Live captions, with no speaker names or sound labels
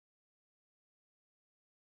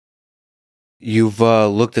You've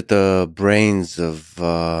looked at the brains of,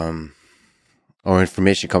 or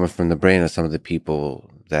information coming from the brain of some of the people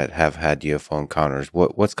that have had UFO encounters.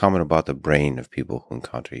 What's common about the brain of people who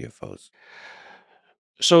encounter UFOs?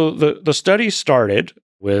 So the study started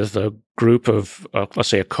with a group of, let's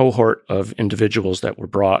say, a cohort of individuals that were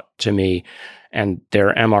brought to me and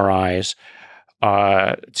their MRIs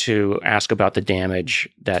to ask about the damage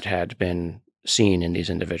that had been seen in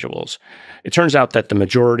these individuals. It turns out that the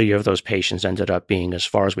majority of those patients ended up being, as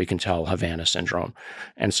far as we can tell, Havana syndrome.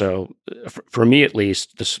 And so, for me at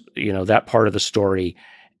least, that part of the story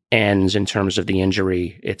ends in terms of the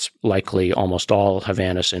injury. It's likely almost all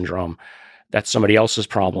Havana syndrome. That's somebody else's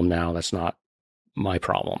problem now. That's not my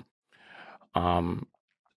problem.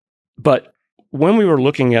 But when we were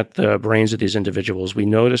looking at the brains of these individuals, we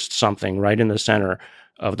noticed something right in the center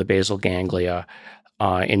of the basal ganglia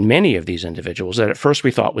in many of these individuals that at first we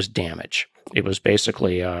thought was damage. It was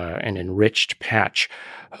basically an enriched patch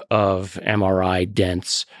of MRI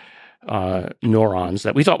dense neurons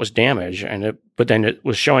that we thought was damage, but then it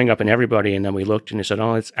was showing up in everybody, and then we looked and we said,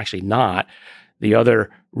 oh, it's actually not. The other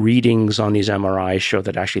readings on these MRIs show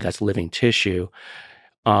that actually that's living tissue.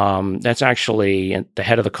 That's actually the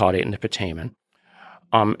head of the caudate and the putamen.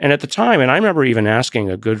 And at the time, and I remember even asking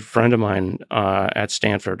a good friend of mine at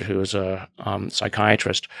Stanford, who is a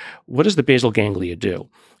psychiatrist, what does the basal ganglia do?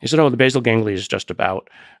 He said, oh, the basal ganglia is just about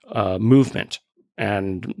movement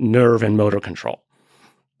and nerve and motor control.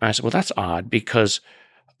 And I said, well, that's odd because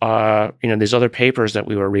these other papers that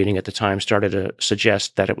we were reading at the time started to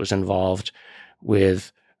suggest that it was involved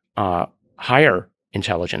with higher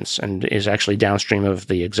intelligence and is actually downstream of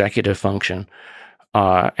the executive function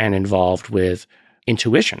and involved with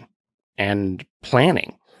intuition and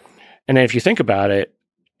planning. And then if you think about it,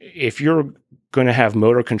 if you're going to have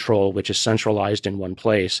motor control, which is centralized in one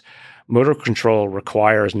place, motor control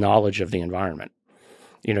requires knowledge of the environment.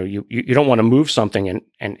 You don't want to move something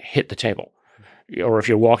and hit the table. Or if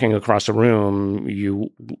you're walking across a room,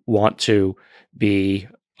 you want to be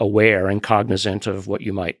aware and cognizant of what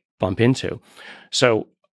you might bump into. So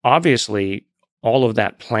obviously, all of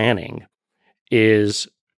that planning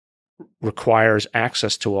requires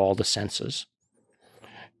access to all the senses.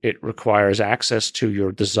 It requires access to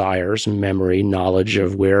your desires and memory, knowledge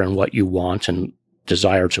of where and what you want, and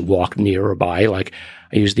desire to walk near or by. Like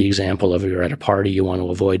I use the example of you're at a party, you want to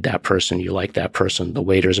avoid that person, you like that person, the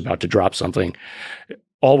waiter's about to drop something.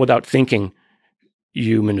 All without thinking,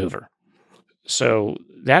 you maneuver. So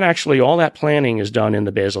all that planning is done in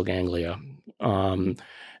the basal ganglia. And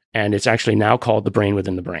it's actually now called the brain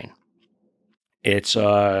within the brain. It's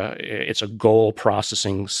a goal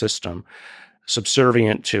processing system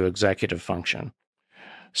subservient to executive function.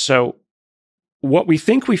 So what we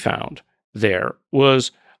think we found there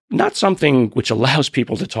was not something which allows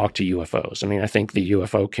people to talk to UFOs. I mean, I think the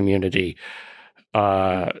UFO community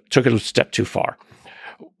took it a step too far.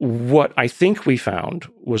 What I think we found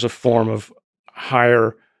was a form of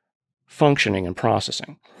higher functioning and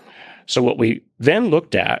processing. So what we then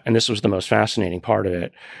looked at, and this was the most fascinating part of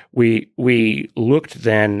it, we looked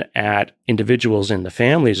then at individuals in the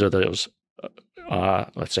families of those,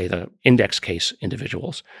 let's say the index case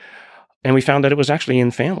individuals, and we found that it was actually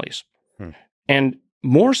in families. And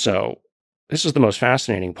more so, this is the most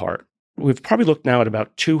fascinating part, we've probably looked now at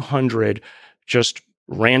about 200 just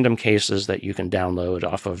random cases that you can download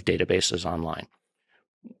off of databases online.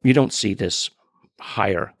 You don't see this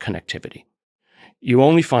higher connectivity. You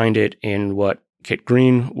only find it in what Kit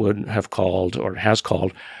Green would have called or has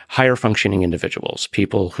called higher functioning individuals,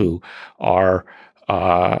 people who are,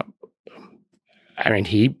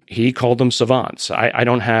 he called them savants. I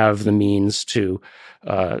don't have the means to,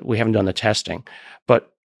 we haven't done the testing,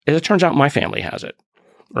 but as it turns out, my family has it,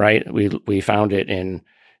 right? We found it in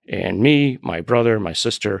me, my brother, my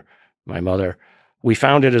sister, my mother. We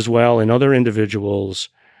found it as well in other individuals,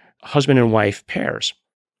 husband and wife pairs.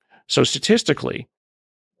 So statistically,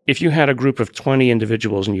 if you had a group of 20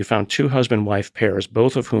 individuals and you found two husband-wife pairs,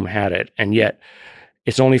 both of whom had it, and yet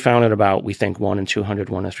it's only found in about, we think, 1 in 200,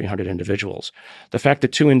 1 in 300 individuals. The fact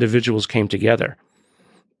that two individuals came together,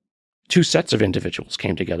 two sets of individuals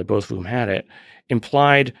came together, both of whom had it,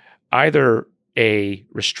 implied either a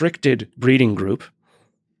restricted breeding group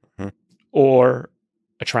or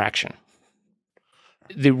attraction.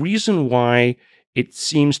 The reason why it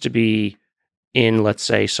seems to be in, let's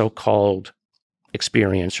say, so-called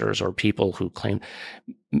experiencers or people who claim,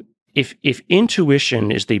 if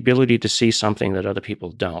intuition is the ability to see something that other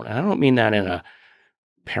people don't, and I don't mean that in a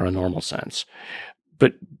paranormal sense,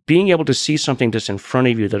 but being able to see something that's in front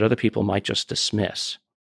of you that other people might just dismiss,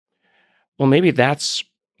 well, maybe that's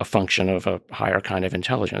a function of a higher kind of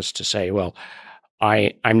intelligence to say, well,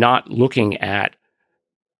 I'm not looking at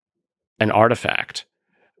an artifact.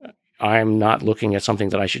 I'm not looking at something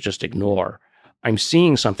that I should just ignore. I'm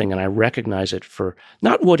seeing something and I recognize it for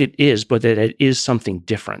not what it is, but that it is something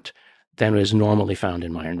different than is normally found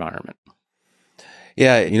in my environment.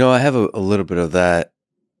 Yeah, I have a little bit of that.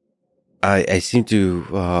 I seem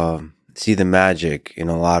to see the magic in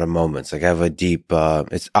a lot of moments. Like I have a deep,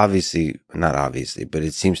 it's obviously, not obviously, but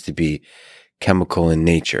it seems to be chemical in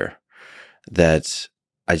nature that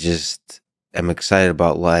I just am excited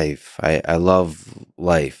about life. I love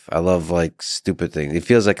life. I love like stupid things. It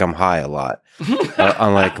feels like I'm high a lot,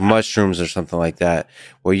 on like mushrooms or something like that,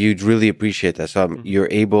 where you'd really appreciate that. So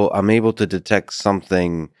I'm able to detect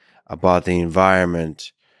something about the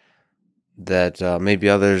environment that maybe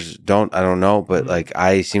others don't. I don't know, but like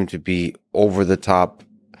I seem to be over the top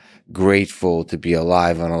grateful to be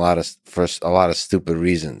alive on for a lot of stupid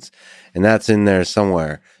reasons, and that's in there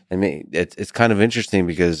somewhere. I mean, it's kind of interesting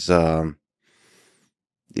because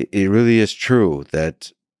it really is true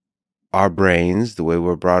that our brains, the way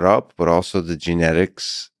we're brought up, but also the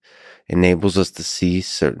genetics, enables us to see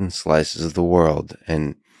certain slices of the world,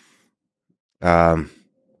 and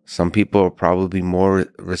some people are probably more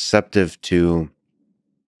receptive to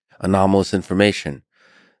anomalous information.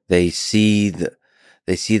 They see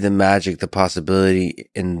the magic, the possibility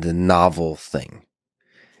in the novel thing,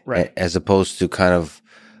 Right. as opposed to kind of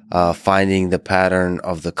finding the pattern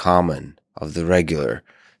of the common, of the regular.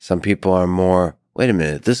 Some people are more, wait a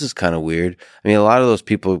minute, this is kind of weird. I mean, a lot of those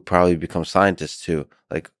people probably become scientists too.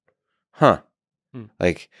 Like, huh,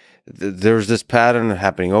 like there's this pattern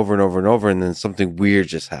happening over and over and over, and then something weird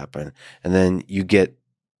just happened, and then you get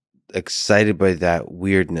excited by that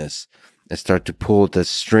weirdness and start to pull the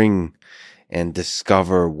string and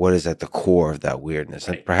discover what is at the core of that weirdness.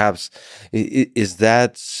 Right. And perhaps is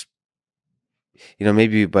that,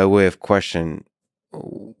 maybe by way of question,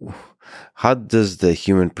 how does the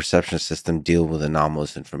human perception system deal with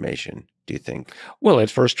anomalous information, do you think? Well, it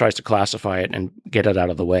first tries to classify it and get it out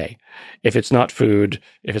of the way. If it's not food,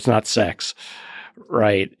 if it's not sex,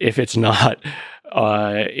 right? If it's not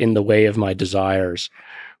in the way of my desires,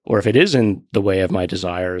 or if it is in the way of my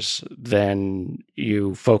desires, then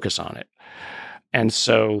you focus on it. And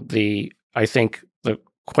so I think the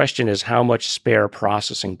question is how much spare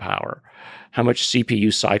processing power, how much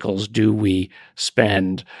CPU cycles do we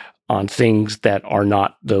spend on things that are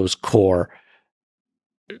not those core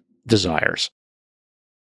desires?